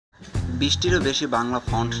20টিরও বেশি বাংলা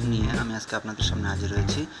ফন্ট নিয়ে আমি আজকে আপনাদের সামনে হাজির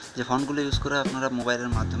হয়েছি। যে ফন্টগুলো ইউজ করে আপনারা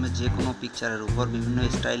মোবাইলের মাধ্যমে যে কোনো পিকচারের উপর বিভিন্ন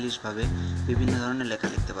স্টাইলিশভাবে বিভিন্ন ধরনের লেখা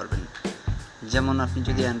লিখতে পারবেন। যেমন আপনি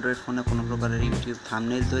যদি অ্যান্ড্রয়েড ফোনে কোনো প্রকারের ইউটিউব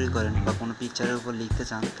থাম্বনেইল তৈরি করেন বা কোনো পিকচারের উপর লিখতে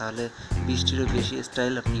চান, তাহলে 20টিরও বেশি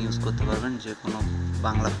স্টাইল আপনি ইউজ করতে পারবেন যে কোনো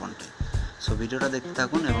বাংলা ফন্টে। সো ভিডিওটা দেখতে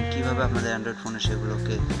থাকুন এবং কীভাবে আপনাদের অ্যান্ড্রয়েড ফোনে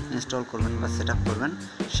সেগুলোকে ইনস্টল করবেন বা সেট আপ করবেন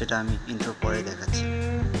সেটা আমি ইন্ট্রো পরে দেখাচ্ছি।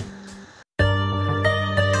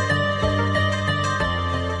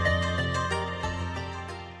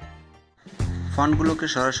 ফন্টগুলোকে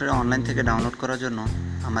সরাসরি অনলাইন থেকে ডাউনলোড করার জন্য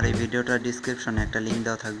আমার এই ভিডিওটার ডিসক্রিপশনে একটা লিঙ্ক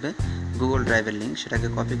দেওয়া থাকবে, গুগল ড্রাইভের লিঙ্ক। সেটাকে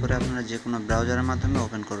কপি করে আপনারা যে কোনো ব্রাউজারের মাধ্যমে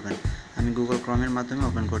ওপেন করবেন। আমি গুগল ক্রোমের মাধ্যমে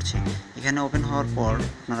ওপেন করছি। এখানে ওপেন হওয়ার পর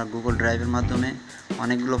আপনারা গুগল ড্রাইভের মাধ্যমে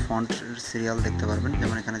অনেকগুলো ফন্ট সিরিয়াল দেখতে পারবেন।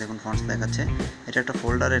 যেমন এখানে দেখুন ফন্টস দেখাচ্ছে। এটা একটা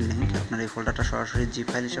ফোল্ডারের লিঙ্ক। আপনারা এই ফোল্ডারটা সরাসরি জিপ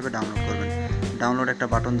ফাইল হিসেবে ডাউনলোড করবেন। ডাউনলোড একটা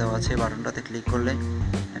বাটন দেওয়া আছে, বাটনটাতে ক্লিক করলে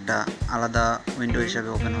একটা আলাদা উইন্ডো হিসেবে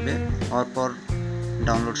ওপেন হবে। হওয়ার পর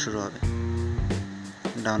ডাউনলোড শুরু হবে।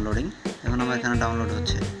 ডাউনলোডিং, এখন আমার এখানে ডাউনলোড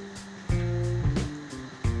হচ্ছে।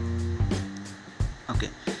 ওকে,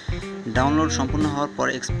 ডাউনলোড সম্পূর্ণ হওয়ার পর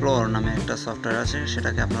এক্সপ্লোর নামে একটা সফটওয়্যার আছে,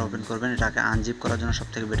 সেটাকে আপনারা ওপেন করবেন। এটাকে আনজিপ করার জন্য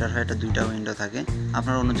সবথেকে বেটার হয়, এটা দুইটা উইন্ডো থাকে।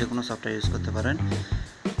 আপনারা অন্য যে কোনো সফটওয়্যার ইউজ করতে পারেন।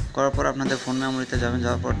 করার পর আপনাদের ফোন মেমোরিতে যাবেন,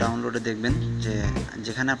 যাওয়ার পর ডাউনলোডে দেখবেন যে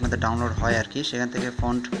যেখানে আপনাদের ডাউনলোড হয় আর কি, সেখান থেকে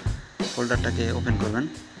ফন্ট ফোল্ডারটাকে ওপেন করবেন।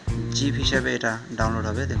 জিপ হিসেবে এটা ডাউনলোড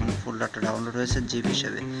হবে। দেখুন ফোল্ডারটা ডাউনলোড হয়েছে জিপ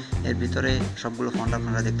হিসেবে। এর ভিতরে সবগুলো ফন্ট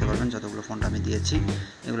আপনারা দেখতে পারবেন, যতগুলো ফন্ট আমি দিয়েছি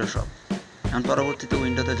এগুলো সব। এখন পরবর্তীতে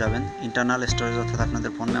উইন্ডোতে যাবেন, ইন্টারনাল স্টোরেজ অর্থাৎ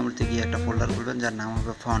আপনাদের ফোন মেমোরিতে গিয়ে একটা ফোল্ডার খুলবেন যার নাম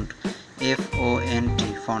হবে ফন্ট, FONT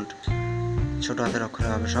ফন্ট, ছোটো হাতের অক্ষরে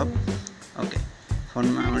হবে সব। ওকে, ফোন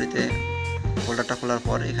মেমোরিতে ফোল্ডারটা খোলার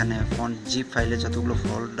পর এখানে ফন্ট জিপ ফাইলে যতগুলো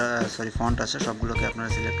ফন্ট আছে সবগুলোকে আপনারা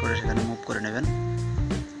সিলেক্ট করে সেখানে মুভ করে নেবেন।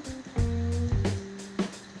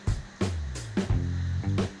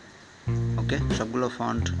 ওকে, সবগুলো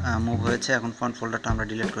ফন্ট মুভ হয়েছে। এখন ফন্ট ফোল্ডারটা আমরা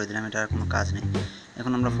ডিলিট করে দিলাম, এটা আর কোনো কাজ নেই।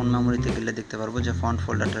 এখন আমরা ফোন মেমোরিতে গেলে দেখতে পারবো যে ফন্ট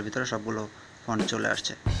ফোল্ডারটার ভিতরে সবগুলো ফন্ট চলে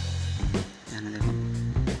আসছে। এখানে দেখুন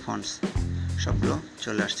ফন্টস সবগুলো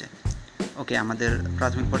চলে আসছে। ওকে, আমাদের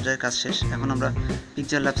প্রাথমিক পর্যায়ের কাজ শেষ। এখন আমরা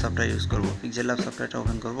Pixellab সফটওয়্যার ইউজ করব। Pixellab সফটওয়্যারটা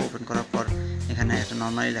ওপেন করব। ওপেন করার পর এখানে একটা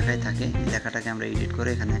নর্মালি লেখাই থাকে, লেখাটাকে আমরা এডিট করে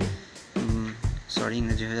এখানে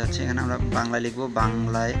ইংরেজি হয়ে যাচ্ছে, এখানে আমরা বাংলা লিখব,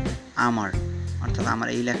 বাংলায় আমার, অর্থাৎ আমার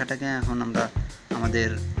এই লেখাটাকে এখন আমরা আমাদের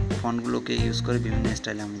ফন্টগুলোকে ইউজ করে বিভিন্ন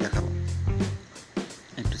স্টাইলে আমি দেখাবো।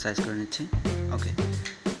 একটু সাইজ করে নিচ্ছি। ওকে,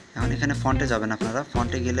 এখন এখানে ফন্টে যাবেন। আপনারা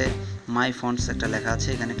ফন্টে গেলে মাই ফন্টস একটা লেখা আছে,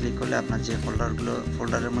 এখানে ক্লিক করলে আপনার যে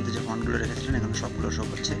ফোল্ডারের মধ্যে যে ফন্টগুলো রেখেছিলেন এখানে সবগুলো শো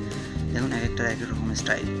করছে। দেখুন এক একটা এক রকম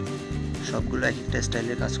স্টাইল, সবগুলো এক একটা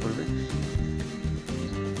স্টাইলে কাজ করবে।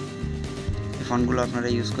 এই ফন্টগুলো আপনারা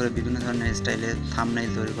ইউজ করে বিভিন্ন ধরনের স্টাইলে থাম্বনেইল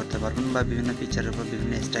তৈরি করতে পারবেন বা বিভিন্ন পিকচারের উপর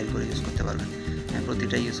বিভিন্ন স্টাইল করে ইউজ করতে পারবেন। আমি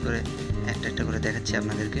প্রতিটা ইউজ করে একটা একটা করে দেখাচ্ছি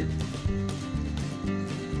আপনাদেরকে।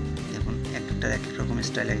 দেখুন এক একটা এক এক রকম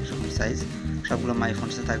স্টাইল, এক এক রকম সাইজ, সবগুলো মাই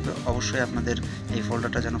ফন্টসে থাকবে। অবশ্যই আপনাদের এই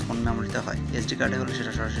ফোল্ডারটা যেন ফোন মেমোরিতে হয়, SD কার্ডে হলে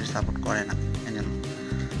সেটা সরাসরি সাপোর্ট করে না এজন্য।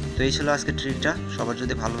 তো এই ছিল আজকের ট্রিকটা। সবার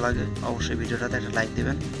যদি ভালো লাগে অবশ্যই ভিডিওটাতে একটা লাইক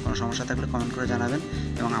দেবেন, কোনো সমস্যা থাকলে কমেন্ট করে জানাবেন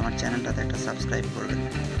এবং আমার চ্যানেলটাতে একটা সাবস্ক্রাইব করবেন।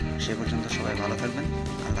 সে পর্যন্ত সবাই ভালো থাকবেন।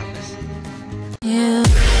 আল্লাহ হাফেজ।